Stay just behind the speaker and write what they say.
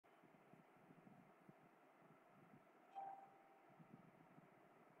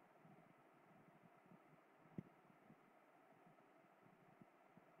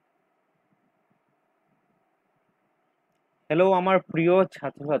Hello আমার প্রিয়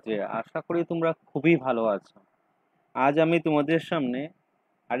ছাত্রছাত্রীরা, আশা করি তোমরা খুবই ভালো আছো। আজ আমি তোমাদের সামনে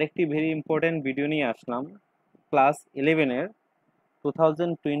আরেকটি ভেরি ইম্পর্ট্যান্ট ভিডিও নিয়ে আসলাম। ক্লাস 11-এর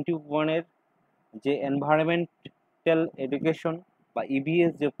 2021-এর যে এনভায়রনমেন্টাল এডুকেশন বা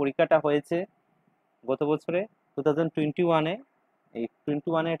ইবিএস যে পরীক্ষাটা হয়েছে গত বছরে 2021-এ, এই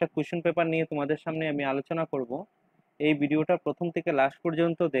 21-এ একটা কোয়েশ্চেন পেপার নিয়ে তোমাদের সামনে আমি আলোচনা করব। এই ভিডিওটা প্রথম থেকে লাস্ট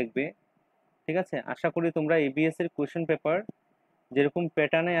পর্যন্ত দেখবে, ঠিক আছে? আশা করি তোমরা ইবিএস এর কোয়েশ্চেন পেপার যেরকম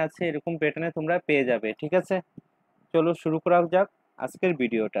প্যাটার্নে আছে এরকম প্যাটার্নে তোমরা পেয়ে যাবে, ঠিক আছে? চলো শুরু করা যাক আজকের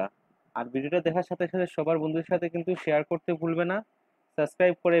ভিডিওটা। আর ভিডিওটা দেখার সাথে সাথে সবার বন্ধুদের সাথে কিন্তু শেয়ার করতে ভুলবে না।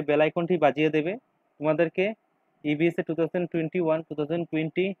 সাবস্ক্রাইব করে বেল আইকনটি বাজিয়ে দেবে। তোমাদেরকে ইবিএসএ 2021,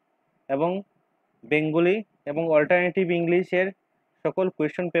 2020 এবং বেঙ্গলি এবং অল্টারনেটিভ ইংলিশের সকল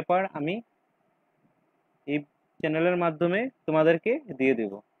কোয়েশ্চন পেপার আমি এই চ্যানেলের মাধ্যমে তোমাদেরকে দিয়ে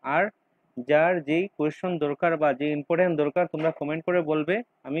দেব। আর যার যেই কোয়েশ্চন দরকার বা যে ইম্পর্টেন্ট দরকার তোমরা কমেন্ট করে বলবে,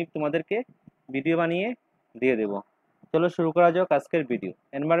 আমি তোমাদেরকে ভিডিও বানিয়ে দিয়ে দেব। চলো শুরু করা যাক আজকের ভিডিও।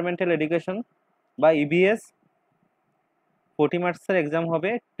 এনভায়রনমেন্টাল এডুকেশন বা ইবিএস 40 মার্কসের এক্সাম হবে,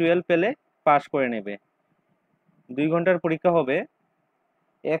 12 পেলে পাস করে নেবে। 2 ঘন্টার পরীক্ষা হবে,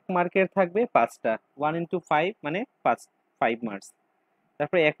 1 মার্কের থাকবে 5টা, 1 ইন্টু 5 মানে 5 মার্কস।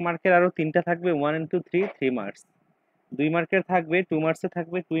 তারপরে 1 মার্কের আরও 3টা থাকবে, 1 ইন্টু 3 মার্কস। 2 মার্কের থাকবে, 2 মার্কসে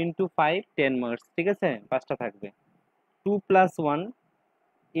থাকবে 2 ইন্টু 5 10 মার্কস, ঠিক আছে? 5টা থাকবে। 2 প্লাস 1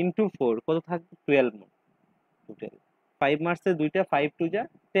 ইন্টু 4 কত থাকবে? 12 টোটাল। 5 মার্কসে 2টা, 5 2 যা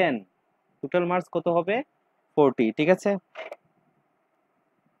 10, টোটাল মার্কস কত হবে? 40, ঠিক আছে?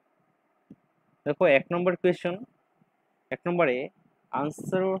 দেখো 1 নম্বর কোয়েশ্চন। 1 নম্বরে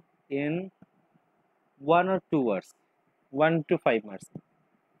answer in 1 or 2 words, 1 to 5 marks.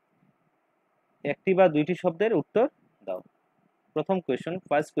 একটি বা দুইটি শব্দের উত্তর দাও। প্রথম question,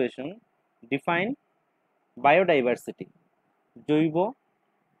 first question, define biodiversity, জৈব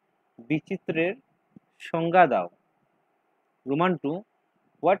বিচিত্রের সংজ্ঞা দাও। Roman 2,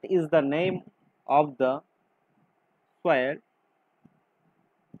 what is the name of the সোয়ার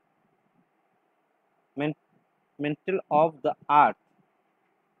মেন্টাল অফ দ্য আর্থ,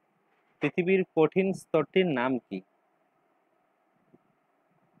 পৃথিবীর কঠিন স্তরটির নাম কি?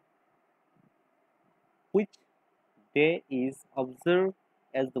 Which day is observe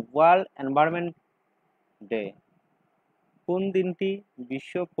as the world environment day, কোন দিনটি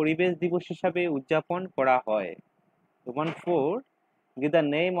বিশ্ব পরিবেশ দিবস হিসাবে উদযাপন করা হয়? Roman 4, give the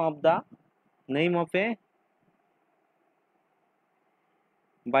name of a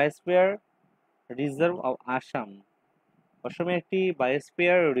biosphere reserve of Assam, অসমে একটি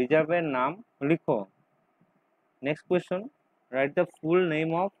বায়োস্ফিয়ার রিজার্ভের নাম লিখো। Next question, write the full name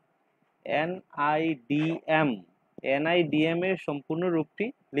of এনআইডিএম, এনআইডিএম এর সম্পূর্ণ রূপটি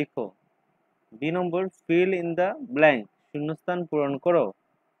লিখো। B number, fill in the blank, শূন্যস্থান পূরণ করো।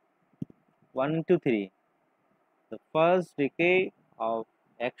 1 into 3, the first decade of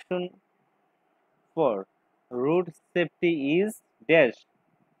action for road safety is dash,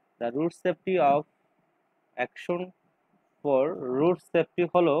 the road safety of action for road safety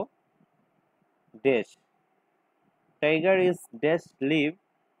হলো dash, tiger is dash live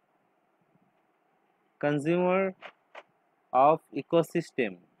consumer of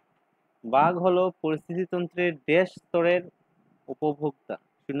ecosystem, বাঘ হলো পরিস্থিতিতন্ত্রের dash স্তরের উপভোক্তা,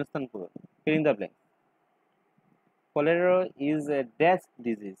 শূন্যস্থান পূরণ, fill in the blank. Cholera is a dash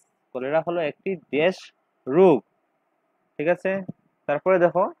disease, cholera হলো একটি dash রোগ, ঠিক আছে? তারপরে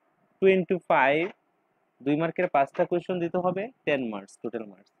দেখো 2 into 5, 2 মার্কের 5টা কোয়েশ্চন দিতে হবে, 10 marks total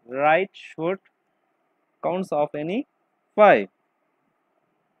marks. Right short counts of any 5,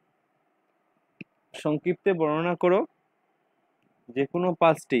 সংক্ষিপ্তে বর্ণনা করো যে কোনো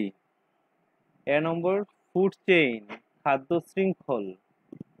 5টি। এ নম্বর, ফুড চেইন, খাদ্য শৃঙ্খল।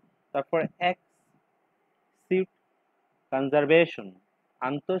 তারপর অ্যাক্সিভ কনজারভেশন,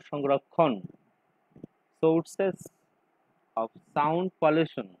 আন্তঃ সংরক্ষণ। সোর্সেস অফ সাউন্ড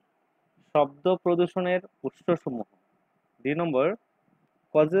পলিউশন, শব্দ প্রদূষণের উৎসসমূহ। 2 নম্বর,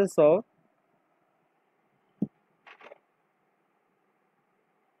 causes of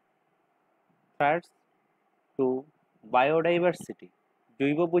threats two biodiversity,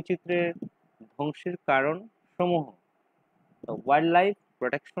 জৈব বৈচিত্র্যের ধ্বংসের কারণ সমূহ। The wild life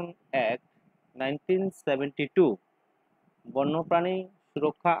protection act 1972, বন্যপ্রাণী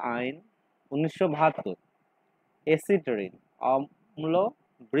সুরক্ষা আইন 1972। অ্যাসিড রেইন, অম্ল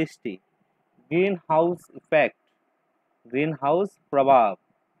বৃষ্টি। Green house effect, green house প্রভাব।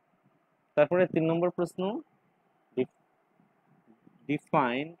 তারপরে 3 নম্বর প্রশ্ন,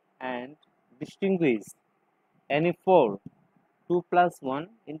 define and distinguished any 4, 2 plus 1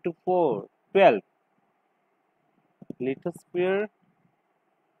 into 4 12, lithosphere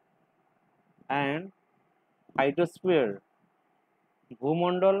and hydrosphere,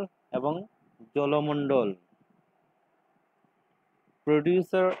 ভূমণ্ডল এবং জলমণ্ডল।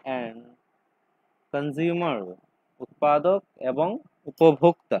 প্রডিউসার অ্যান্ড কনজিউমার, উৎপাদক এবং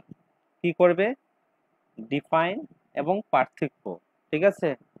উপভোক্তা। কি করবে? ডিফাইন এবং পার্থক্য। ঠিক আছে,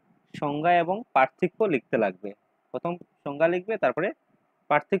 সংজ্ঞা এবং পার্থক্য লিখতে লাগবে। প্রথম সংজ্ঞা লিখবে, তারপরে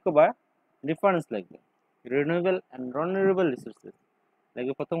পার্থক্য বা ডিফারেন্স লিখবে। Renewable and non renewable resources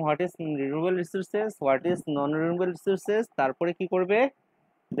লিখবে প্রথম, what is renewable resources, what is non renewable resources. তারপরে কি করবে?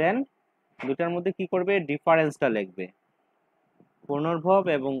 দেন দুটার মধ্যে কি করবে? ডিফারেন্সটা লিখবে। পুনর্ভব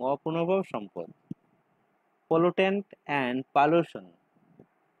এবং অপুনর্ভব সম্পদ। পলুটেন্ট অ্যান্ড পলিউশন,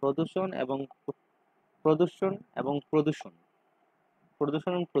 প্রদূষণ এবং প্রদূষণ এবং প্রদূষণ,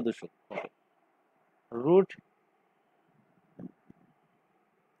 প্রদূষণ এবং প্রদূষক হবে। Root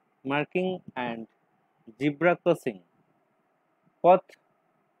marking and zebra crossing, পথ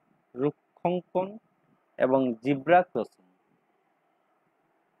রুক্ষাঙ্কন এবং zebra crossing.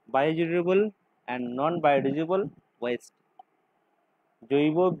 Biodegradable and non biodegradable West,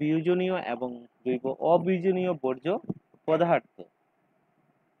 জৈব বিয়োজনীয় এবং জৈব অবিয়োজনীয় বর্জ্য পদার্থ।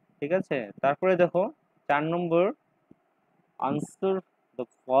 ঠিক আছে, তারপরে দেখো 4 নম্বর, answer the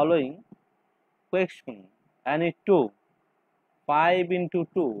following question and 2 5 into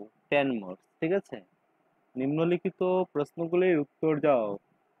 2 10 marks। ঠিক আছে, নিম্নলিখিত প্রশ্নগুলির উত্তর দাও,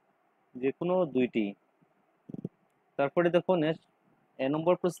 যে কোনো দুইটি। তারপরে দেখো নেক্সট এ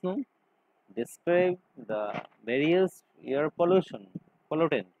নম্বর প্রশ্ন, describe the various air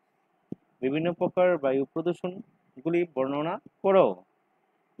pollutant, বিভিন্ন প্রকার বায়ু প্রদূষণগুলি বর্ণনা করো।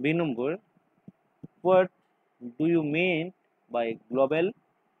 B number, what do you mean by global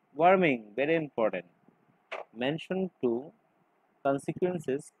warming? Very important. Mention 2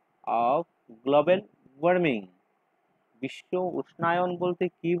 consequences of global warming. বিশ্ব উষ্ণায়ন বলতে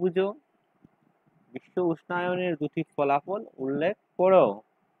কি বুঝো? বিশ্ব উষ্ণায়নের দুটি ফলাফল উল্লেখ করো।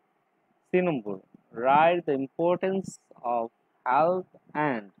 C number, write the importance of health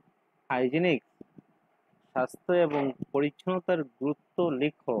and হাইজিনিক্স, স্বাস্থ্য এবং পরিচ্ছন্নতার গুরুত্ব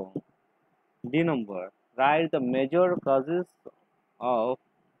লিখো। D number, write the major causes of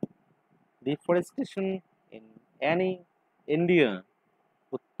deforestation in India,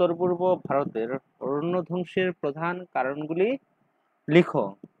 উত্তর পূর্ব ভারতের অরণ্য ধ্বংসের প্রধান কারণগুলি লিখো।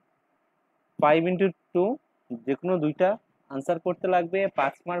 5 into 2 যে কোনো দুইটা আনসার করতে লাগবে,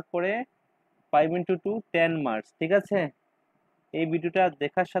 5 মার্ক করে। 5 into 2 10 মার্কস। ঠিক আছে, এই ভিডিওটা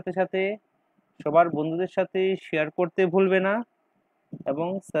দেখার সাথে সাথে সবার বন্ধুদের সাথে শেয়ার করতে ভুলবে না এবং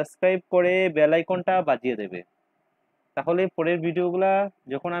সাবস্ক্রাইব করে বেল আইকনটা বাজিয়ে দেবে। তাহলে পরের ভিডিওগুলা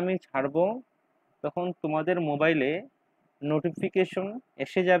যখন আমি ছাড়বো তখন তোমাদের মোবাইলে নোটিফিকেশন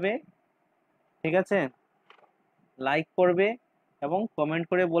এসে যাবে। ঠিক আছে, লাইক করবে এবং কমেন্ট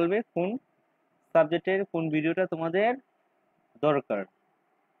করে বলবে কোন সাবজেক্টের কোন ভিডিওটা তোমাদের দরকার।